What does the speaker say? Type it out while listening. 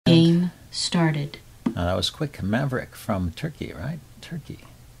started. That was quick. Maverick from Turkey, right? Turkey.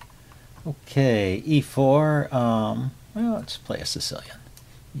 Okay, e4. Well, let's play a Sicilian.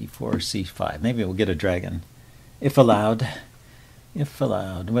 e4, c5. Maybe we'll get a dragon. If allowed. If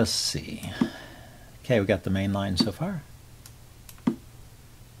allowed. We'll see. Okay, we got the main line so far.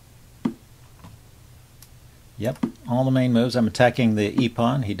 Yep, all the main moves. I'm attacking the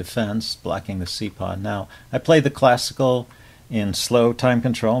e-pawn. He defends, blocking the c-pawn. Now, I play the classical in slow time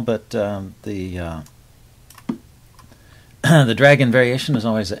control, but the dragon variation is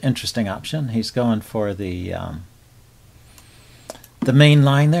always an interesting option. He's going for the main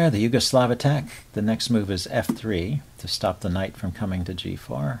line there, the Yugoslav attack. The next move is f3 to stop the knight from coming to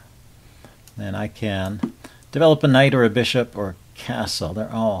g4. Then I can develop a knight or a bishop or castle.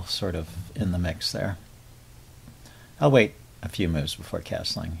 They're all sort of in the mix there. I'll wait a few moves before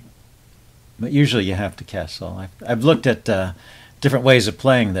castling. But usually you have to castle. I've looked at different ways of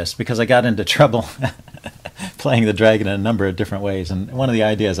playing this because I got into trouble playing the dragon in a number of different ways. And one of the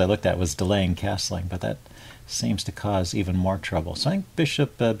ideas I looked at was delaying castling, but that seems to cause even more trouble. So I think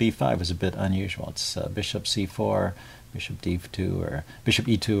bishop b5 is a bit unusual. It's bishop c4, bishop d2, or bishop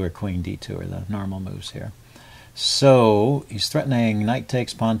e2, or queen d2 are the normal moves here. So he's threatening knight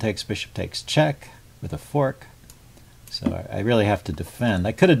takes, pawn takes, bishop takes, check with a fork. So I really have to defend.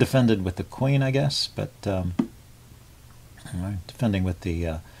 I could have defended with the queen, I guess, but defending with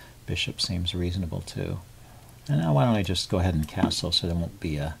the bishop seems reasonable too. And now why don't I just go ahead and castle so there won't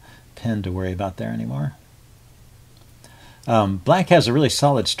be a pin to worry about there anymore. Black has a really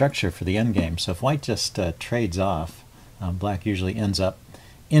solid structure for the endgame, so if white just trades off, black usually ends up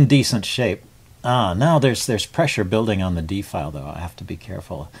in decent shape. Now there's pressure building on the d file, though. I have to be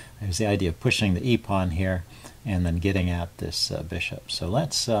careful. There's the idea of pushing the e-pawn here and then getting at this bishop. So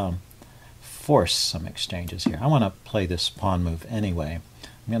let's force some exchanges here. I want to play this pawn move anyway.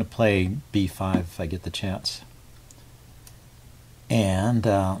 I'm going to play b5 if I get the chance. And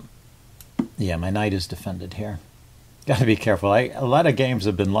yeah, my knight is defended here. Got to be careful. A lot of games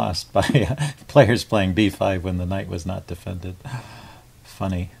have been lost by players playing b5 when the knight was not defended.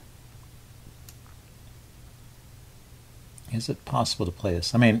 Funny. Is it possible to play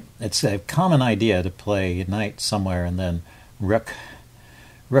this? I mean, it's a common idea to play knight somewhere and then rook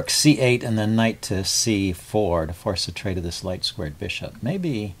c8 and then knight to c4 to force a trade of this light squared bishop.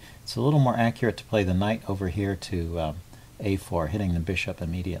 Maybe it's a little more accurate to play the knight over here to a4, hitting the bishop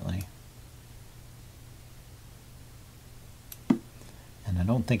immediately. And I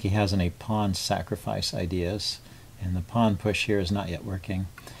don't think he has any pawn sacrifice ideas, and the pawn push here is not yet working.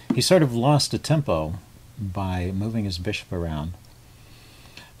 He sort of lost a tempo by moving his bishop around.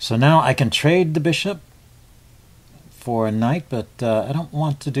 So now I can trade the bishop for a knight, but I don't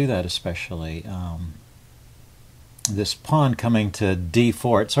want to do that especially. This pawn coming to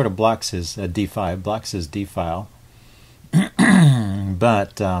d4, it sort of blocks his d5, blocks his d file,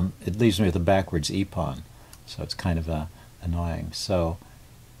 but it leaves me with a backwards e-pawn, so it's kind of annoying. So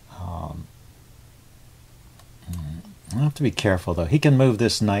I'll have to be careful, though. He can move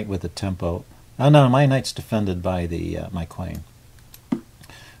this knight with a tempo. Oh no, my knight's defended by the my queen. So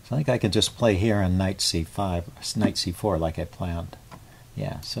I think I could just play here on knight c5, knight c4 like I planned.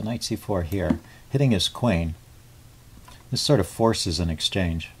 Yeah, so knight c4 here, hitting his queen. This sort of forces an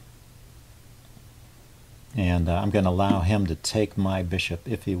exchange. And I'm going to allow him to take my bishop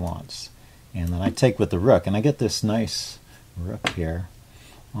if he wants. And then I take with the rook, and I get this nice rook here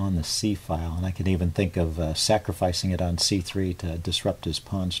on the c file. And I can even think of sacrificing it on c3 to disrupt his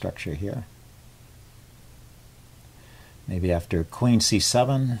pawn structure here. Maybe after queen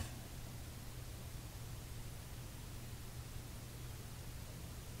c7.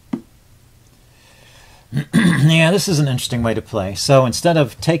 Yeah, this is an interesting way to play. So instead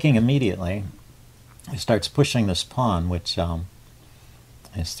of taking immediately, he starts pushing this pawn, which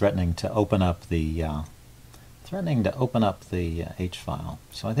is threatening to open up the h file.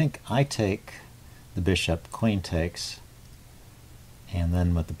 So I think I take the bishop, queen takes, and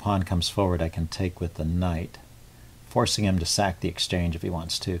then when the pawn comes forward, I can take with the knight, forcing him to sack the exchange if he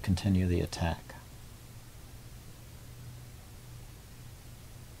wants to continue the attack.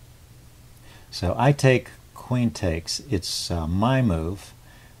 So I take queen takes. It's my move.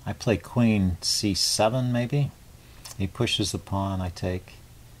 I play queen c7 maybe. He pushes the pawn, I take.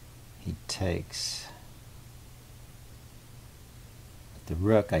 He takes. The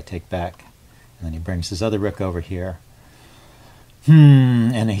rook I take back, and then he brings his other rook over here.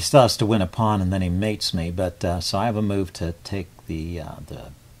 And he still has to win a pawn, and then he mates me. But so I have a move to take the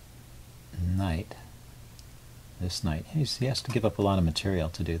knight. This knight. He has to give up a lot of material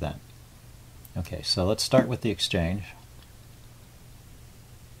to do that. Okay, so let's start with the exchange.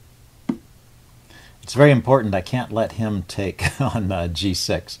 It's very important. I can't let him take on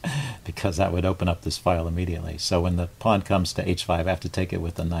g6 because that would open up this file immediately. So when the pawn comes to h5, I have to take it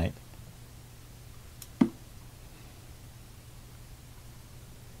with the knight.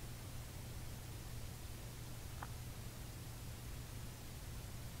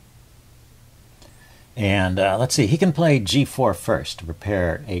 And let's see, he can play g4 first to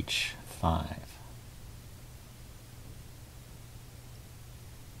prepare h5.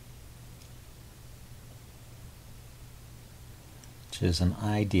 Which is an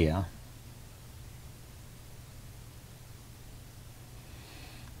idea.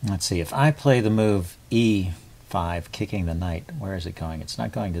 Let's see, if I play the move e5, kicking the knight, where is it going? It's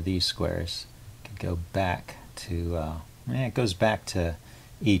not going to these squares. It could go back to, it goes back to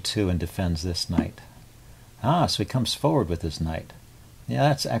e2 and defends this knight. Ah, so he comes forward with his knight. Yeah,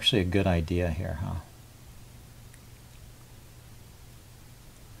 that's actually a good idea here, huh?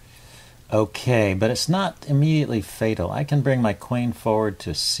 Okay, but it's not immediately fatal. I can bring my queen forward to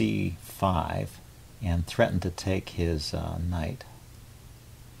c5 and threaten to take his knight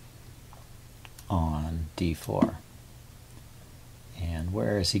on d4. And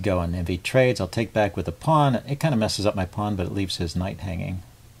where is he going? If he trades, I'll take back with a pawn. It kind of messes up my pawn, but it leaves his knight hanging.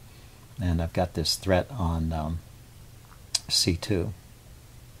 And I've got this threat on c2.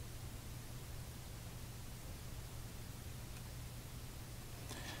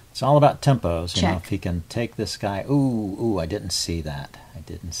 It's all about tempos. You know, if he can take this guy. Ooh, I didn't see that. I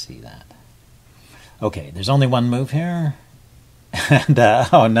didn't see that. Okay, there's only one move here. And,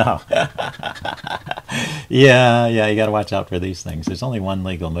 oh no. yeah, you got to watch out for these things. There's only one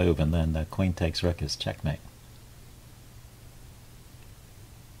legal move, and then the queen takes rook is checkmate.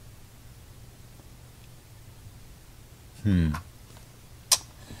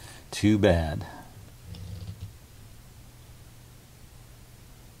 Too bad.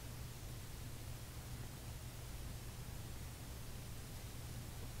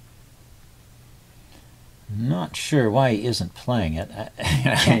 Not sure why he isn't playing it.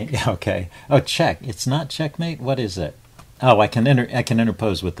 Okay. Oh, check. It's not checkmate. What is it? Oh, I can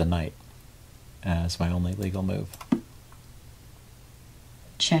interpose with the knight. It's my only legal move.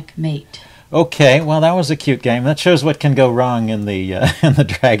 Checkmate. Okay, well that was a cute game. That shows what can go wrong in the in the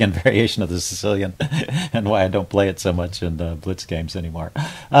dragon variation of the Sicilian, and why I don't play it so much in Blitz games anymore.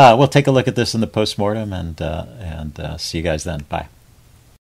 We'll take a look at this in the postmortem, and see you guys then. Bye.